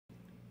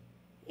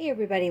Hey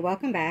everybody,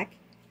 welcome back.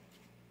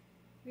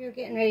 We are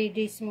getting ready to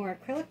do some more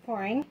acrylic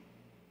pouring,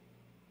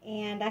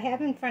 and I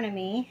have in front of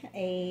me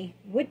a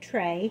wood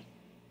tray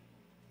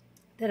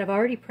that I've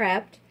already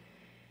prepped.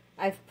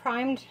 I've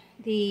primed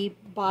the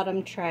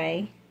bottom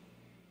tray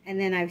and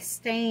then I've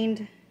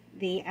stained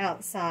the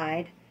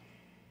outside.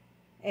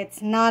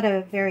 It's not a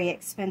very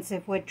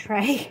expensive wood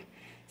tray,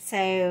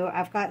 so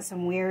I've got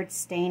some weird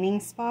staining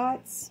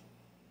spots.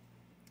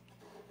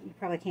 You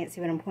probably can't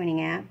see what I'm pointing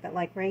at, but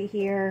like right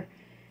here,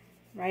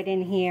 right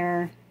in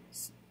here,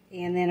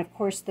 and then of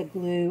course the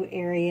glue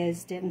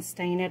areas didn't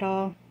stain at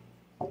all.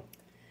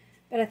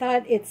 But I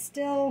thought it's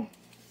still,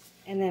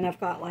 and then I've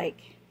got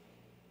like,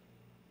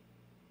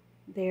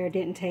 there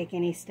didn't take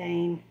any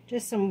stain,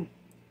 just some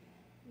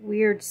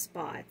weird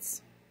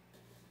spots.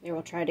 There,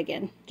 we'll try it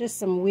again. Just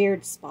some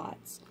weird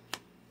spots.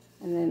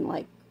 And then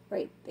like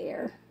right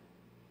there.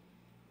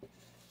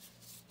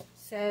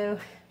 So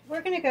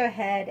we're going to go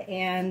ahead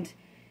and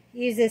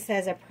use this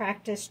as a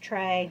practice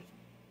tray.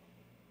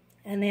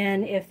 And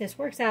then if this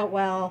works out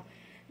well,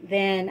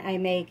 then I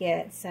may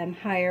get some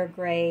higher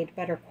grade,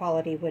 better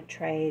quality wood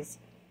trays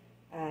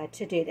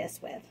to do this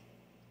with.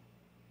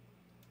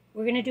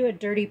 We're going to do a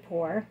dirty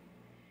pour.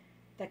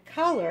 The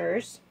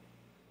colors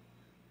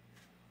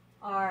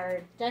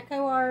are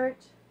Deco Art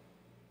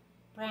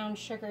Brown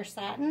Sugar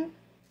Satin,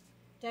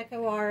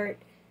 Deco Art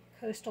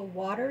Coastal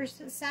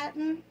Waters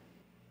Satin.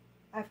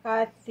 I've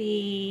got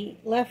the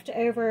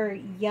leftover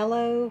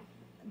yellow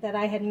that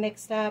I had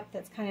mixed up,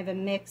 that's kind of a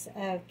mix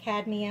of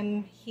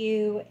cadmium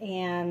hue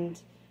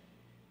and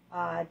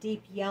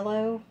deep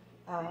yellow,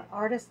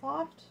 Artist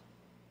Loft.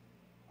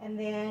 And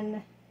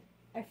then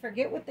I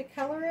forget what the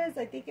color is.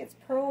 I think it's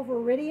Pearl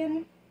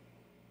Viridian.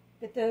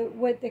 But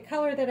the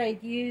color that I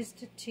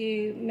used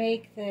to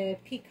make the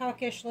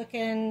peacockish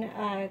looking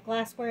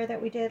glassware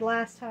that we did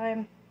last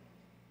time.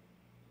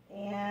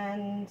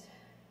 And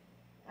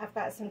I've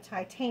got some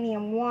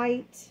titanium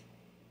white.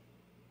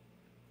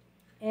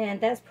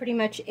 And that's pretty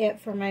much it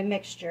for my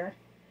mixture.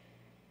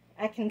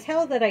 I can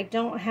tell that I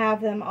don't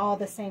have them all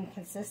the same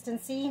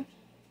consistency.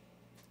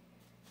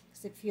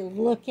 Because if you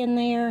look in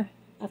there,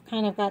 I've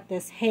kind of got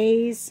this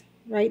haze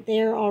right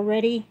there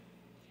already.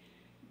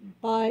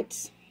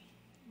 But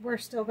we're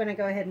still going to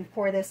go ahead and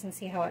pour this and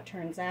see how it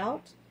turns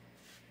out.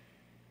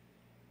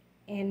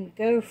 And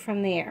go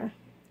from there.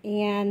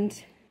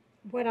 And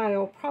what I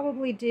will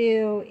probably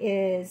do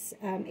is,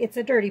 it's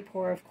a dirty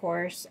pour, of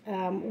course.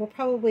 We'll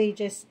probably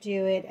just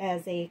do it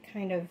as a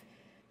kind of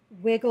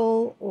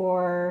wiggle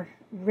or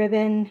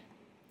ribbon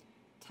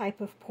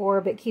type of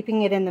pour, but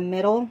keeping it in the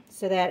middle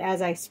so that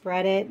as I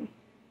spread it,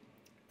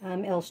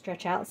 it'll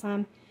stretch out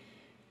some.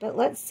 But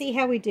let's see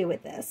how we do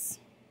with this.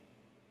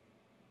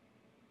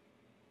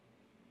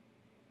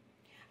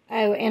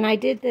 Oh, and I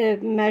did the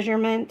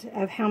measurement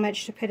of how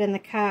much to put in the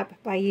cup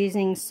by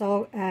using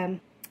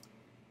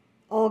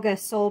Olga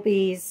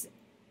Solby's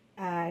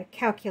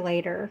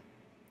calculator.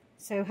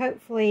 So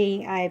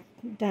hopefully I've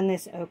done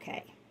this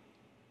okay.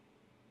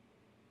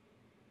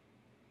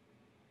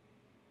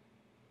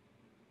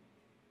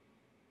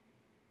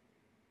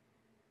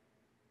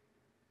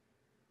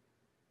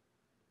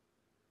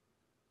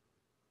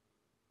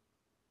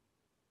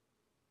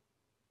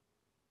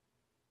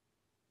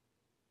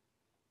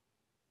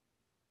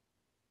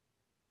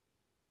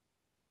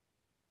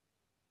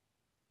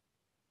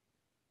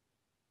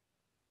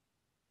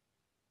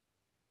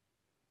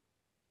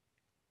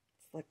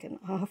 It's looking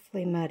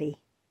awfully muddy.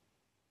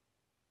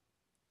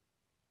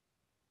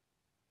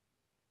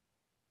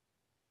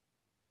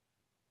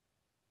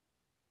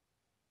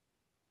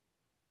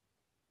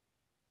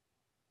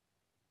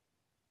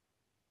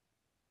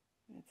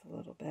 That's a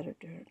little better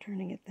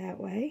turning it that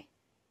way.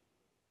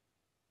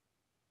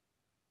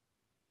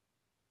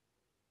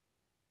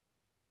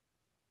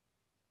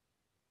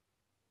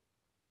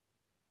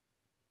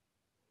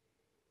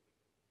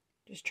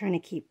 Just trying to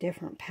keep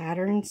different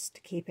patterns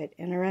to keep it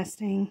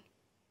interesting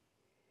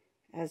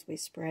as we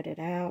spread it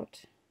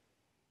out.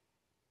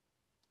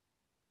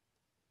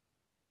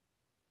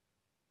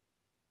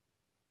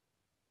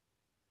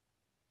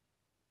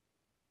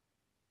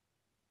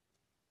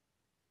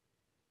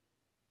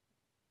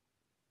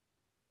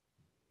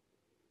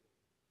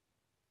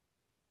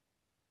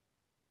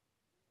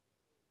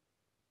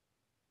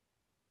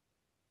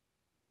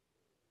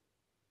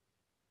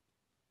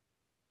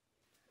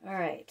 All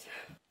right,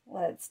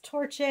 let's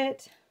torch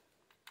it.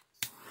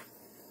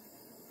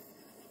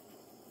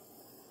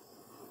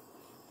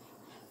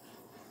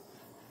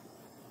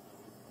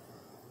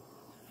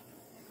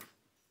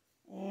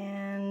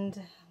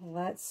 And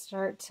let's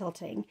start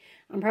tilting.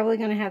 I'm probably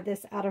going to have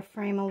this out of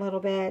frame a little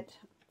bit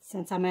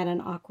since I'm at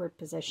an awkward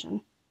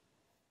position.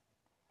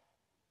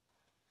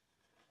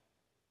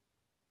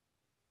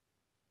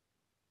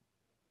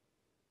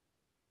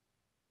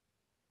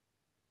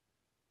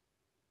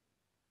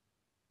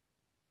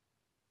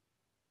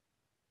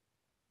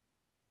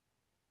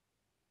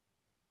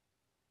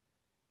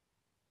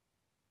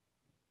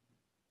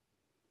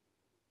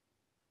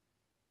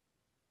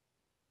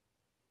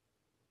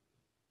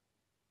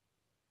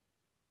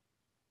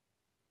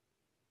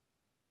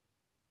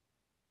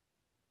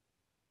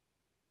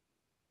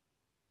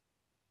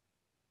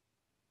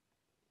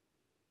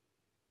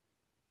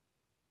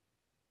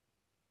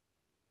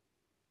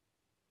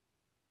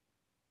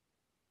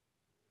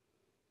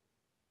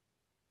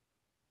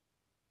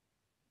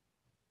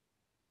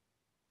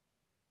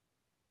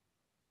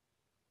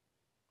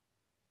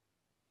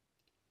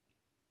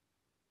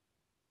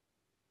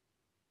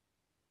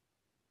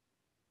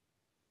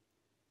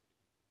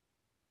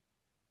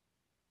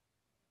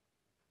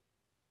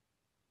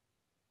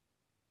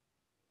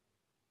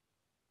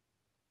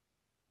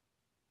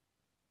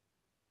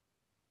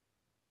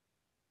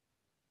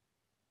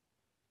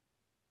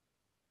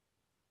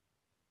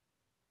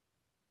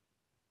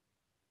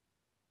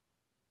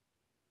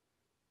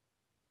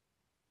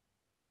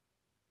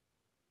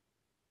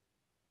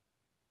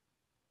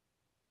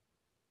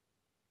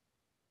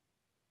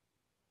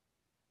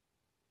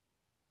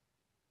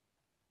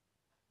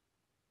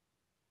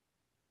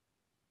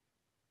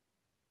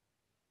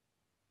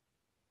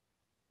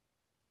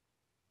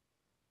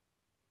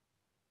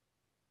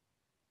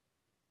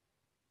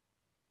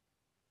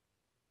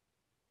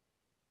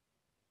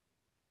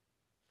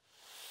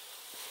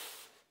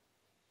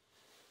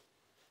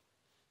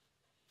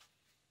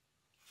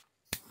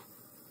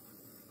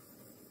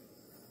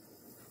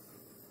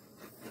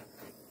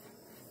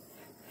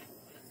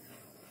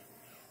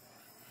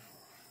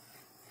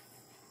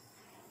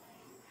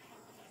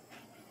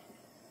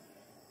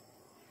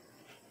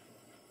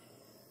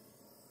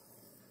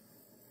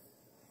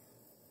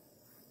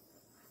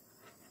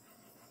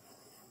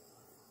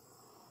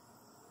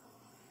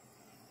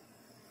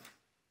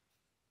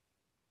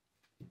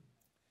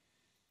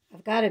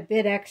 I've got a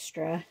bit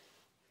extra.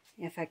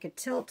 If I could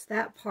tilt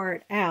that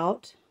part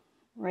out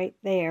right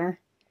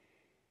there,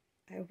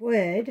 I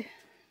would.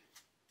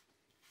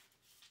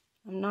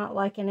 I'm not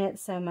liking it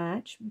so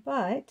much,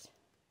 but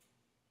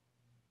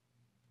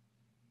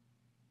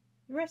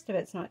the rest of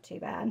it's not too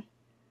bad.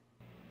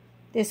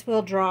 This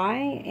will dry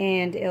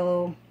and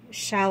it'll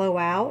shallow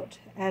out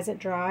as it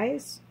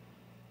dries.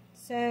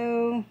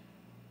 So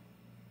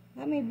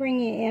let me bring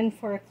you in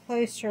for a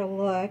closer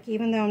look.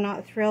 Even though I'm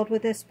not thrilled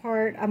with this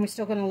part, I'm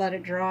still going to let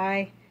it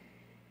dry.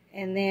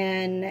 And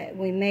then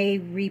we may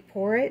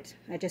re-pour it.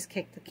 I just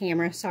kicked the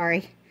camera,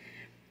 sorry.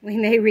 We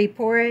may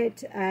re-pour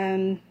it.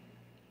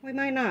 We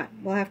might not.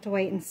 We'll have to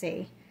wait and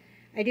see.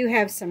 I do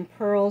have some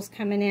pearls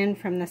coming in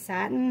from the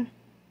satin.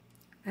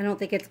 I don't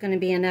think it's going to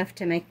be enough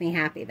to make me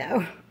happy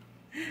though.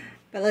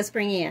 But let's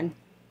bring you in.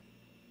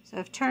 So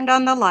I've turned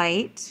on the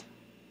light.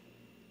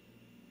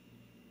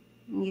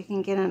 And you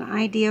can get an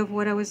idea of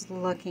what I was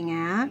looking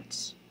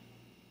at.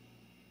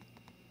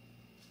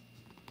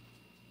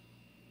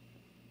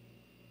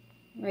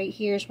 Right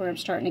here is where I'm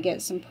starting to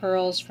get some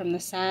pearls from the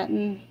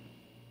satin.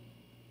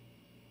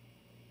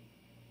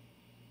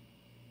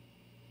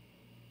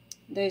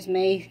 Those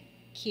may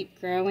keep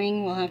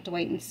growing. We'll have to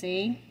wait and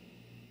see.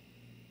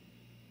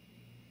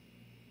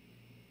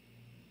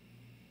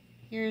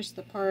 Here's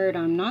the part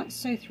I'm not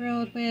so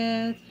thrilled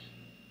with.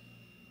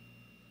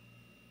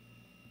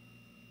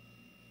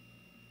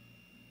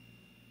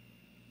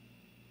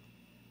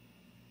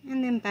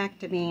 And then back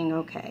to being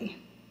okay.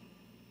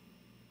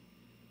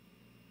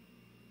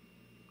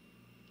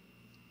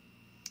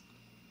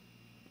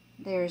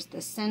 There's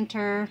the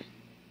center.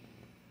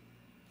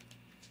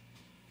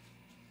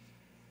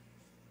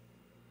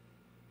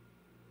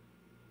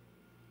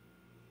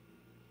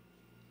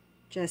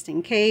 Just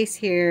in case,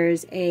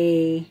 here's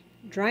a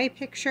dry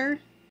picture.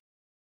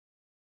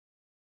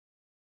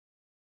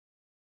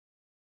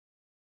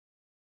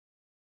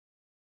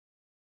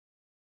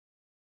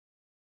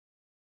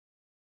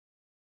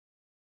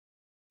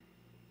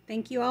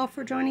 Thank you all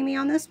for joining me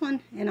on this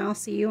one, and I'll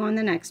see you on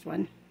the next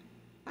one.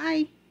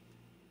 Bye.